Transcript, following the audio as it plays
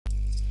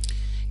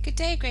Good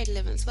day, grade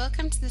 11s.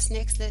 Welcome to this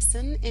next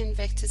lesson in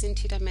vectors in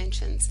 2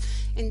 dimensions.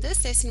 In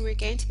this lesson, we're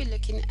going to be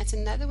looking at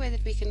another way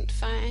that we can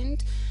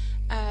find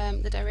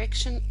the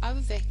direction of a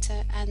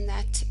vector, and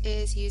that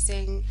is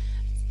using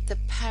the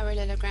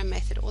parallelogram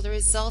method, or the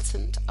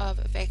resultant of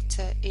a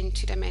vector in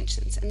 2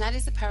 dimensions, and that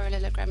is the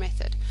parallelogram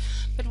method.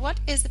 But what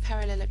is the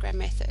parallelogram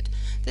method?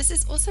 This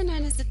is also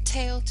known as the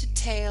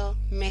tail-to-tail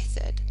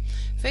method.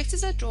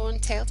 Vectors are drawn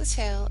tail to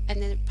tail,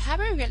 and then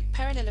a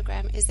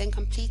parallelogram is then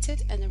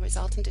completed and the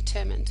resultant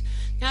determined.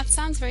 Now it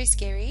sounds very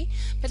scary,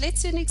 but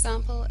let's do an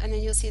example and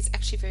then you'll see it's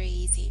actually very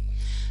easy.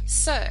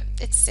 So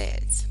it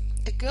says,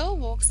 a girl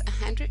walks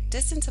a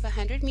distance of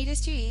 100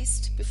 meters due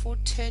east before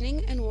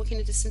turning and walking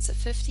a distance of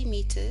 50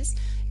 meters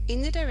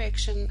in the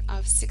direction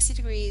of 60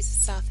 degrees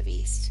south of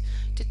east.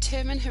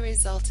 Determine her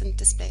resultant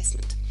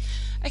displacement.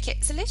 Okay,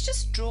 so let's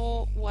just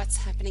draw what's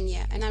happening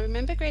here. And I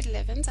remember grade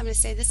 11s, I'm going to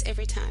say this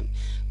every time.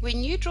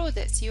 When you draw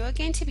this, you are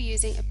going to be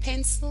using a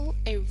pencil,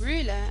 a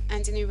ruler,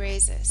 and an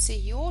eraser. So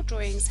your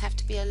drawings have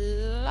to be a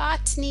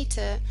lot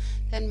neater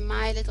than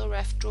my little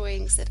rough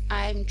drawings that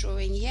I'm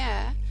drawing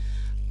here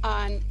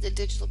on the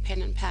digital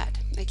pen and pad.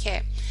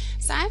 Okay,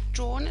 so I've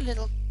drawn a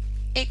little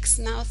X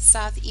north,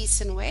 south,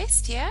 east, and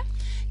west here,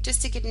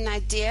 just to get an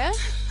idea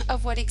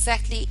of what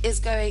exactly is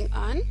going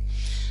on.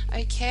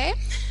 Okay,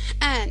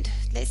 and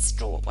let's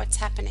draw what's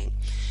happening.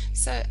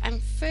 So I'm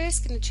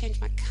first going to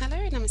change my color,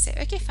 and I'm going to say,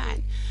 okay,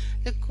 fine.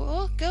 The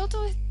girl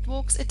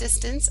walks a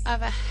distance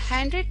of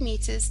 100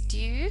 meters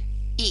due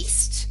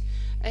east.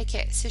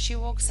 Okay, so she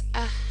walks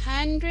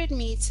 100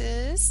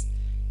 meters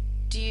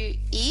due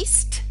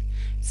east.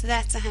 So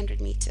that's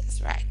 100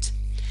 meters, right?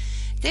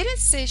 Then it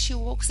says she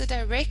walks a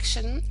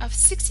direction of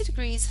 60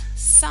 degrees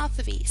south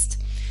of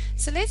east.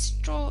 So let's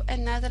draw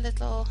another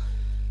little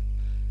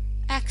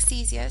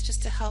axes here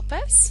just to help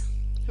us,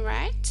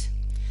 right?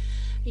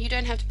 You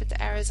don't have to put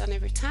the arrows on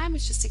every time,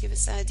 it's just to give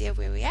us an idea of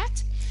where we're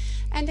at.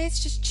 And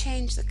let's just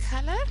change the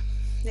color.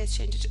 Let's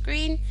change it to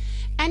green.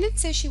 And it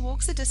says she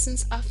walks a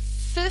distance of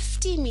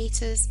 50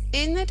 meters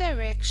in the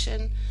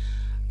direction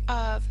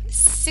of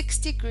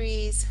 60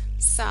 degrees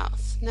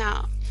south.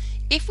 Now,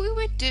 if we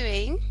were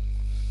doing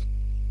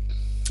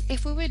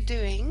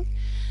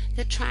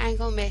the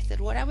triangle method,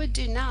 what I would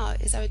do now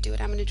is I would do what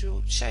I'm going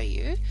to show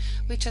you,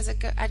 which is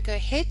I'd go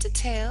head to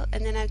tail,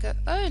 and then I'd go,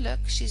 oh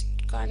look, she's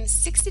gone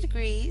 60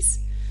 degrees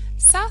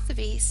south of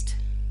east,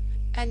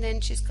 and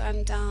then she's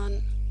gone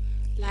down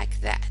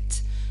like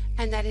that,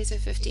 and that is her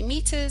 50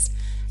 meters,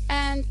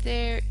 and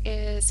there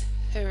is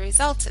her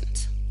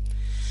resultant.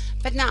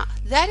 But now,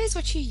 that is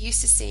what you're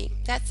used to seeing.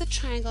 That's the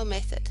triangle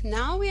method.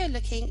 Now we are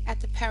looking at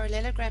the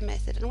parallelogram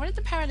method. And what did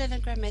the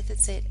parallelogram method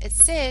say? It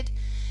said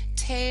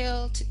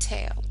tail to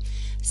tail.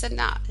 So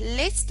now,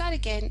 let's start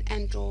again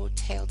and draw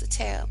tail to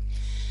tail.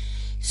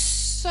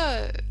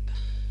 So,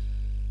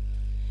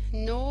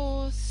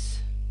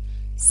 north,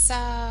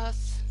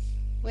 south,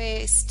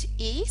 west,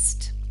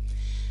 east.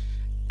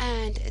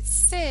 And it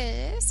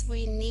says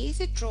we need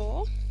to draw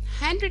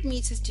 100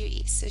 meters due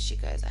east. So she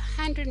goes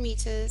 100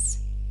 meters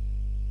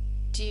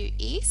due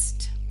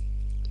east,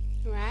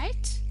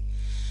 right?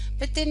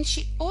 But then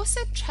she also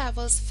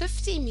travels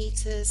 50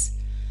 meters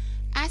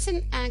at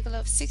an angle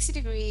of 60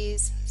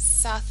 degrees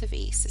south of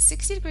east. So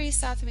 60 degrees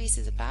south of east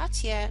is about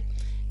here,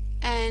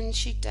 and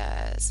she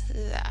does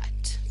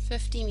that,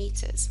 50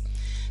 meters.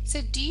 So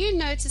do you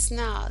notice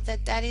now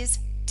that that is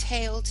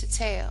tail to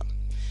tail?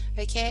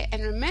 Okay,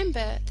 and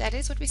remember, that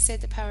is what we said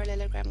the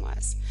parallelogram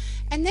was.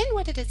 And then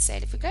what did it say?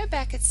 If we go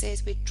back, it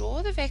says we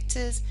draw the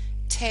vectors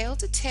tail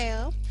to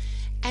tail,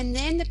 and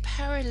then the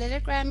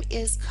parallelogram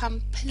is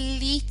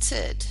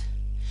completed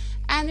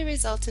and the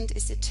resultant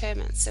is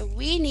determined. So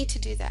we need to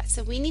do that.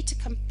 So we need to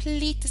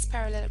complete this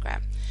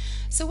parallelogram.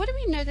 So what do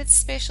we know that's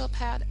special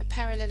about a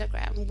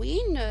parallelogram?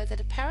 We know that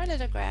a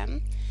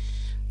parallelogram,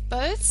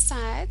 both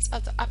sides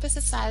of the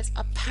opposite sides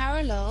are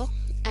parallel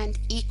and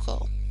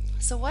equal.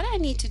 So what I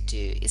need to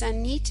do is I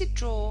need to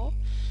draw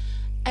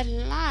a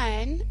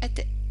line at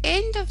the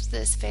end of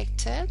this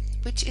vector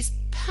which is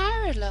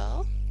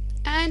parallel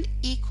and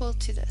equal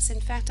to this.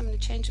 In fact, I'm going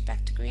to change it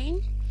back to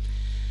green,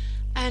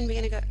 and we're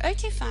going to go,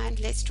 okay, fine,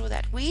 let's draw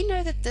that. We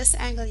know that this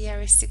angle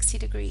here is 60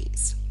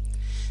 degrees.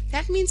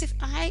 That means if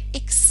I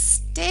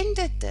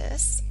extended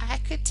this, I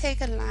could take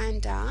a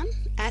line down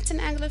at an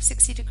angle of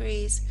 60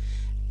 degrees,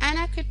 and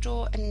I could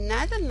draw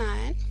another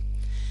line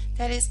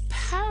that is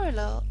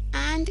parallel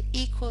and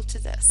equal to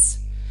this,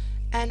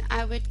 and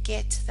I would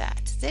get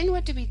that. Then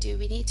what do?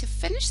 We need to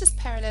finish this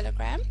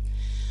parallelogram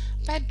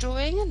by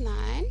drawing a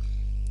line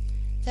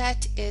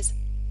that is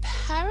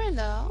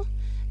parallel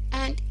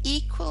and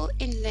equal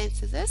in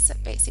length of this. So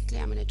basically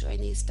I'm going to join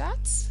these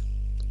dots,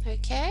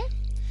 okay,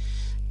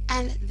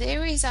 and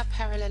there is our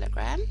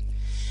parallelogram.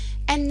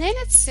 And then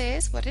it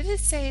says, what did it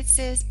say? It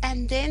says,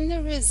 and then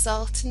the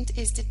resultant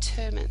is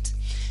determined.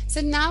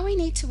 So now we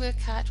need to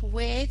work out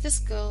where this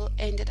girl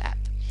ended up.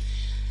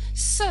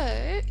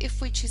 So if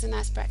we choose a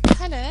nice bright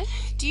color,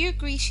 do you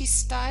agree she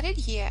started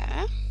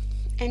here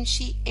and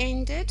she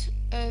ended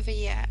over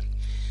here?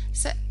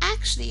 So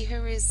actually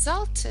her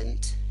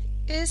resultant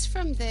is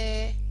from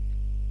there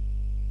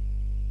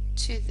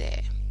to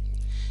there,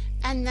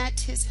 and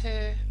that is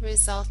her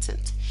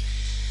resultant.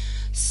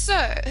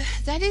 So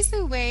that is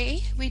the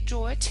way we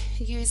draw it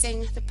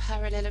using the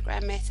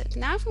parallelogram method.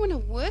 Now if we want to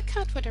work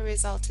out what a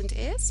resultant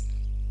is,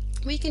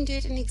 we can do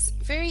it in a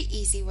very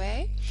easy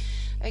way.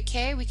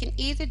 Okay, we can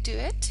either do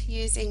it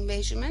using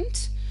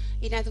measurement.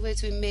 In other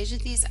words, we measure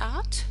these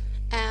out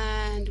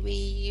and we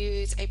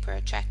use a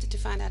protractor to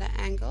find out our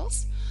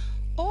angles,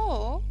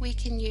 or we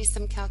can use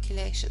some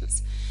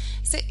calculations.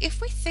 So if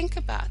we think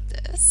about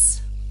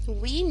this,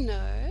 we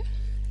know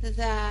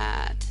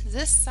that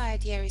this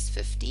side here is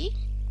 50.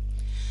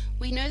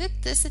 We know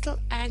that this little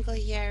angle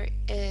here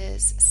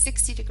is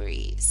 60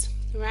 degrees,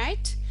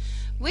 right?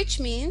 Which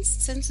means,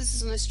 since this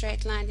is on a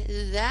straight line,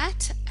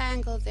 that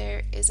angle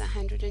there is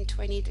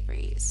 120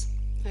 degrees.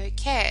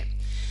 Okay,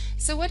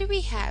 so what do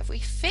we have? We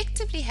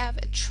effectively have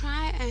a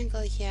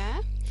triangle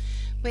here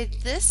where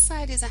this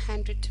side is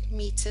 100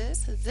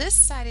 meters, this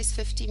side is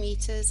 50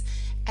 meters,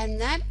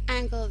 and that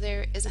angle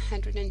there is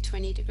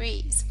 120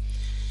 degrees.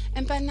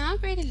 And by now,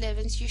 grade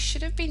 11s, you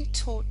should have been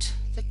taught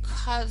the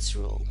cos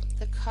rule,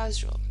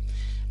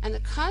 And the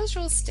cos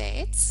rule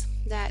states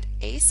that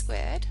a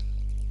squared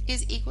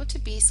is equal to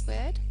b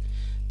squared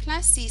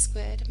plus c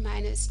squared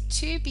minus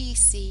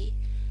 2bc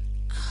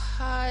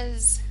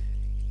cos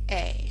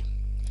a.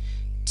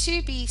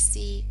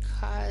 2bc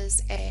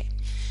cos a.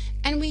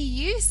 And we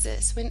use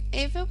this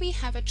whenever we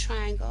have a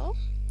triangle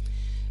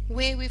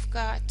where we've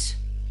got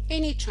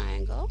any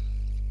triangle,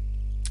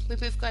 where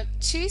we've got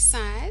two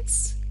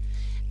sides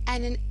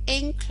and an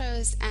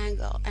enclosed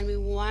angle, and we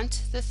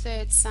want the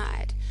third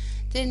side,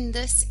 then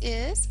this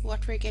is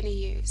what we're going to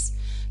use.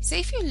 So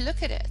if you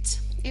look at it,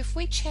 if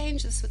we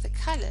change this with the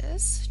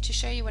colors to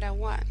show you what I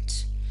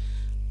want,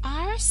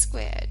 r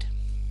squared,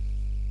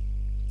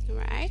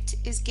 right,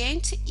 is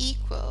going to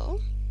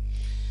equal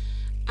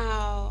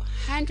our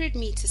 100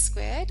 meters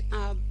squared,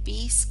 our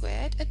b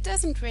squared. It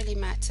doesn't really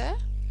matter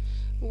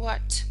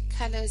what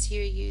colors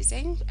you're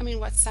using,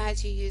 what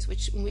sides you use,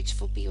 which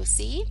for b or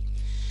c.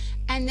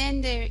 And then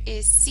there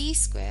is c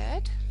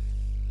squared,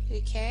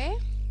 okay,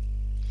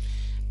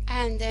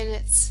 and then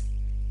it's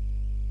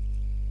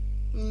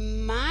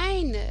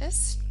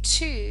minus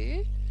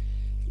 2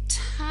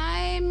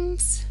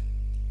 times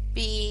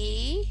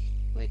b,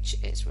 which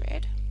is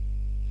red,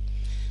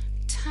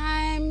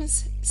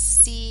 times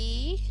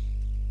c,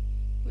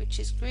 which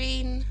is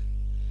green,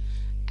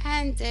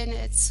 and then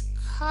it's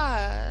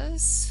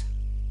cos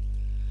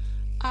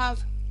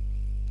of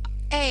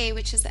a,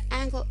 which is the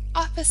angle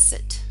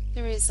opposite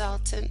the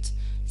resultant.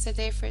 So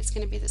therefore it's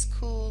going to be this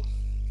cool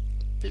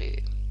blue.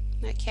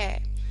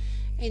 Okay,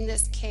 in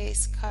this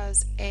case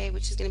cos a,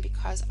 which is going to be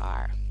cos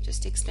r,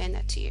 just to explain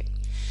that to you.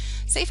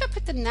 So if I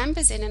put the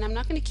numbers in, and I'm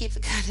not going to keep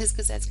the colors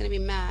because that's going to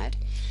be mad,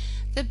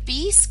 the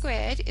b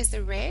squared is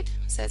the red,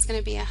 so it's going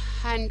to be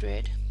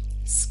 100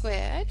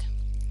 squared,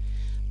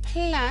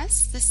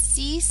 plus the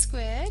c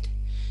squared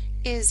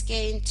is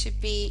going to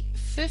be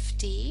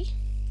 50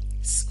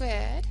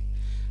 squared,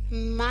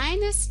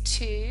 minus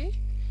 2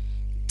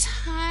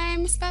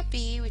 times by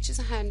b, which is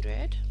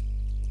 100,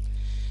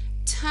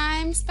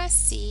 times by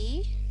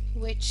c,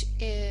 which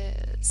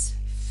is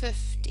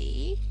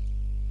 50,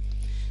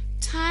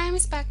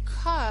 times by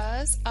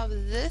cos of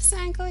this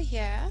angle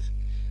here,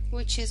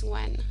 which is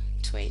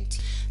 120.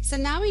 So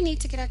now we need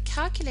to get our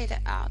calculator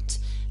out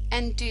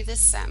and do the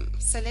sum.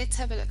 So let's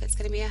have a look. It's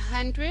going to be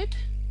 100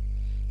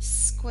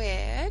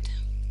 squared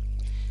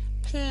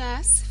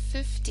plus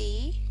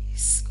 50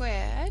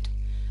 squared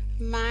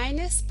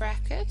minus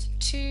bracket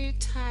 2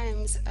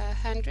 times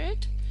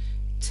 100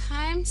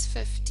 times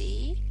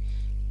 50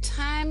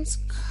 times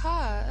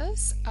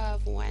cos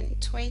of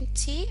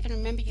 120, and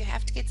remember you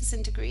have to get this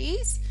in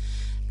degrees,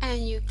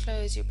 and you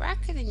close your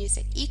bracket and you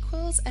say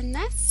equals, and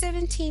that's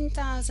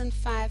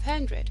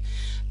 17,500,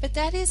 but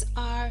that is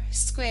r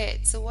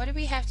squared. So what do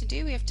we have to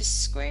do? We have to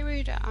square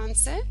root our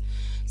answer.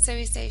 So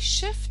we say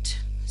shift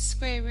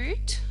square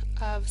root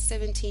of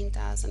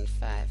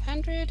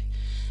 17,500,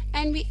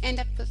 and we end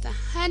up with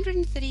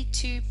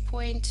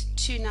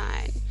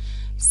 132.29.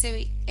 So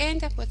we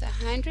end up with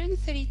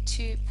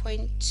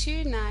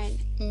 132.29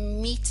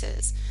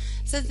 meters.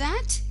 So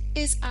that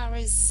is our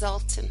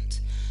resultant.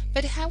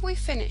 But have we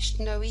finished?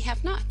 No, we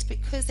have not,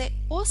 because they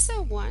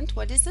also want,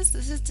 what is this?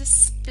 This is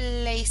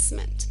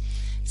displacement.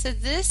 So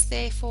this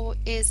therefore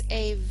is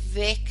a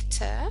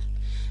vector.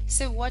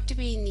 So what do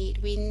we need?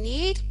 We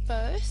need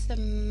both the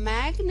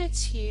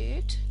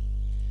magnitude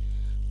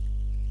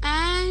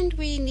and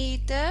we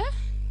need the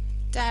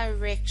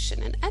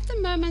direction. And at the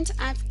moment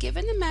I've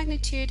given the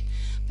magnitude,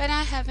 but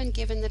I haven't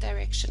given the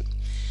direction.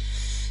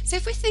 So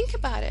if we think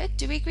about it,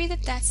 do we agree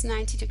that that's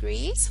 90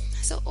 degrees?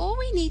 So all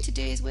we need to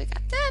do is work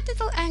out that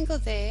little angle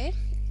there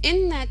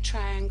in that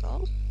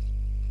triangle,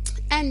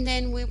 and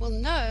then we will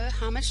know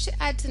how much to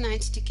add to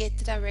 90 to get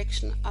the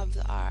direction of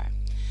the R.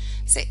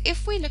 So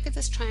if we look at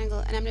this triangle,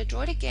 and I'm going to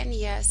draw it again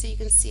here so you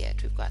can see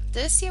it. We've got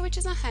this here, which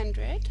is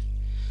 100.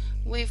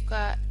 We've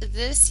got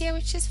this here,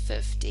 which is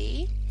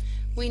 50.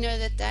 We know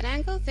that that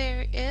angle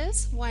there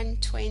is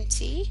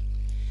 120.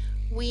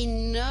 We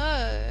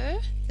know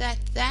that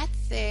that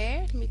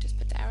there, let me just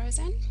put the arrows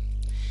in,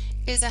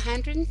 is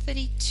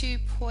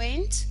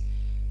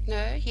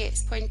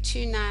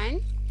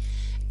 0.29,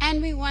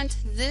 and we want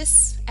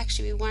this,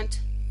 actually we want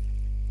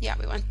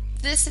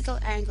this little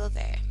angle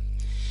there.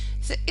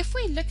 So if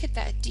we look at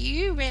that, do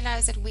you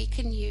realize that we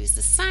can use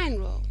the sine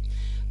rule?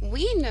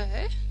 We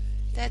know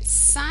that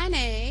sine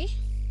A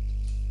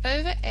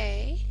over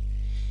A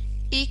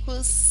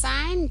equals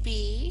sine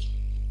B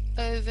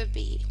over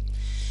B.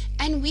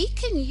 And we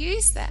can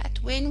use that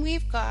when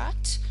we've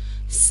got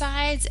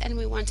sides and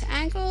we want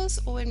angles,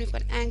 or when we've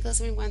got angles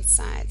and we want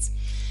sides.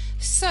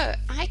 So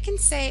I can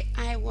say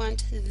I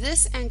want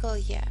this angle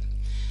here.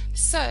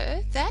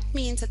 So that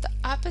means that the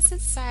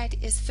opposite side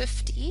is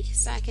 50.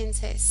 So I can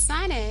say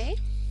sine A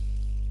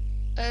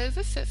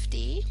over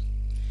 50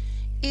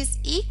 is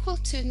equal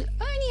to, the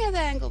only other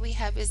angle we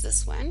have is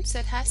this one, so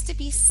it has to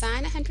be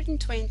sine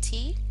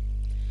 120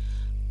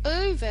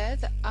 over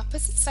the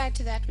opposite side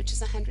to that, which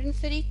is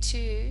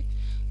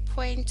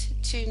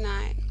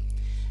 132.29.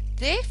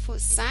 Therefore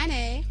sine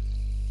A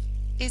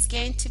is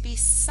going to be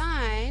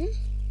sine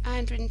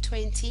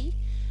 120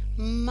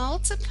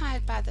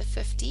 multiplied by the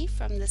 50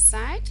 from the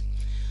side,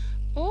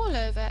 all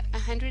over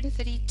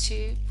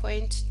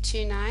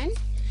 132.29.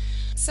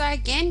 So I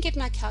again get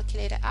my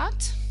calculator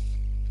out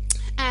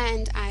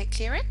and I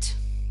clear it.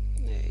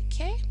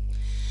 Okay,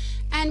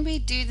 and we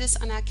do this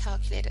on our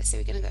calculator. So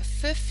we're going to go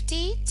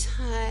 50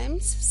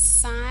 times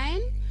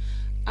sine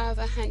of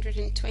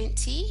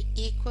 120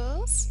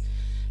 equals,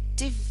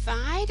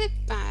 divided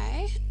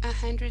by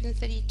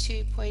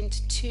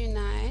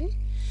 132.29,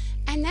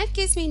 and that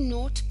gives me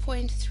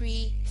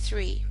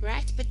 0.33,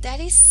 right? But that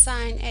is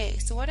sine A.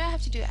 So what do I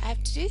have to do? I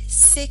have to do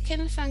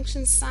second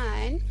function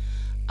sine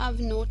of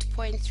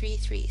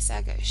 0.33. So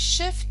I go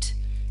shift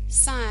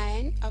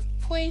sine of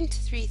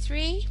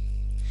 0.33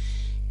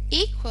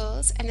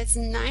 equals, and it's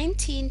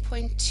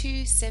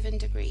 19.27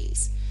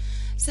 degrees.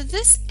 So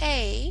this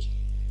A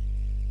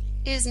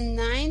is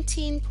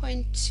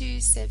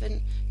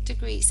 19.27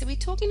 degrees. So we're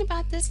talking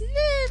about this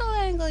little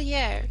angle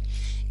here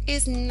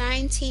is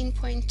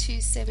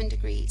 19.27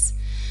 degrees.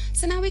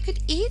 So now we could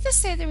either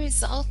say the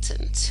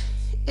resultant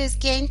is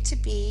going to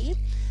be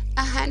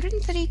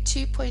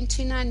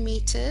 132.29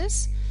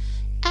 meters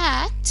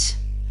at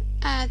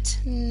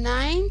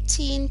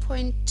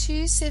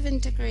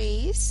 19.27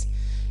 degrees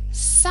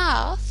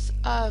south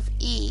of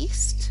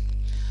east,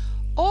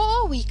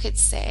 or we could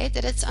say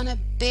that it's on a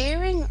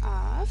bearing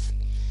of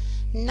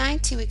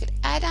 90. We could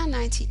add our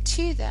 90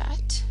 to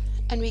that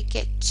and we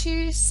get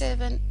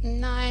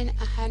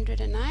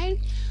 279,109,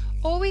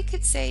 or we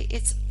could say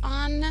it's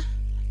on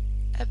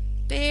a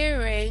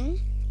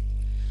bearing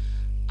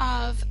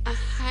of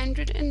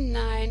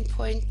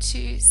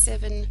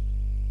 109.27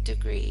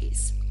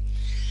 degrees.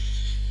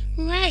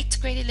 Right,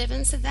 grade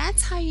 11, so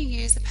that's how you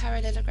use the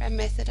parallelogram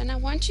method, and I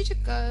want you to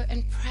go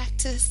and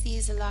practice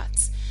these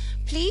lots.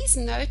 Please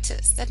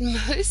notice that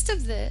most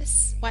of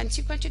this, once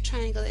you've got your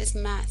triangle, is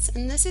maths,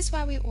 and this is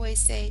why we always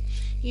say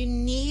you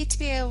need to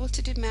be able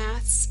to do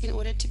maths in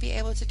order to be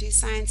able to do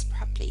science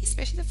properly,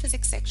 especially the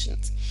physics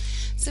sections.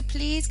 So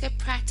please go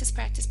practice,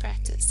 practice,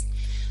 practice.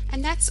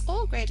 And that's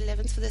all, grade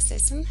 11s, for this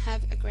lesson.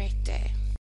 Have a great day.